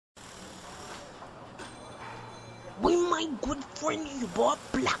my good friend, you boy,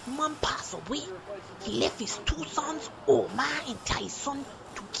 black man passed away. He left his two sons, Omar and Tyson,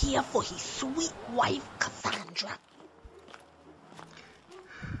 to care for his sweet wife, Cassandra.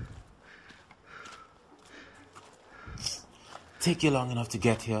 Take you long enough to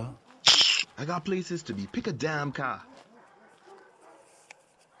get here? I got places to be. Pick a damn car.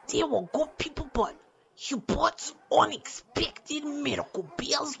 They were good people, but Hubert's unexpected medical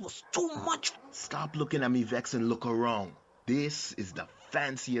bills was too much. Stop looking at me vex and look around. This is the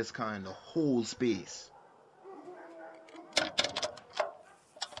fanciest car in the whole space.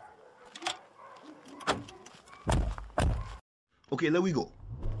 Okay, let we go.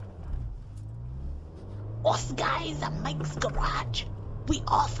 Us guys at Mike's garage, we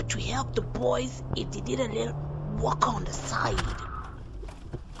offered to help the boys if they did a little work on the side.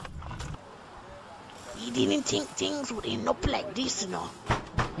 We didn't think things would end up like this, you know.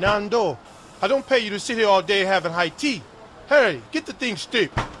 Nando, I don't pay you to sit here all day having high tea. Hurry, get the thing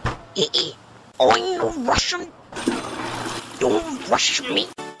stepped. I ain't no Russian. Don't rush me.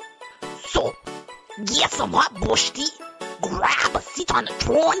 So, get some hot bush tea, grab a seat on the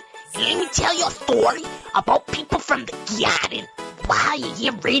throne, and let me tell you a story about people from the garden while you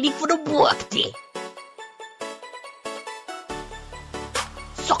get ready for the work day.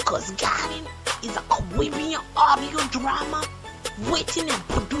 Sucker's Garden is a Caribbean audio drama written and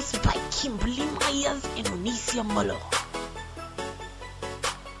produced by Kimberly, Meyers and Onicia Muller.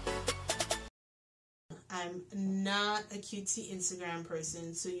 I'm not a cutesy Instagram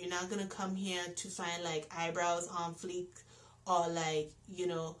person, so you're not gonna come here to find like eyebrows on fleek or like, you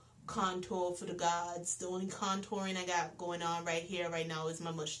know, contour for the gods. The only contouring I got going on right here right now is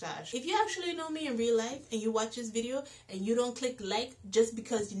my mustache. If you actually know me in real life and you watch this video and you don't click like just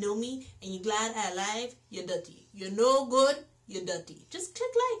because you know me and you're glad I'm alive, you're dirty. You're no good, you're dirty. Just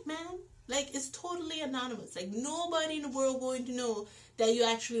click like, man. Like, it's totally anonymous. Like, nobody in the world going to know that you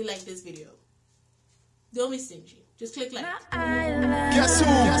actually like this video. Don't be stingy. Just click like. Guess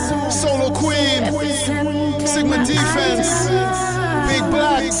who? Solo Queen. Sigma Defense. Big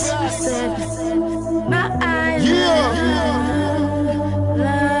Blacks.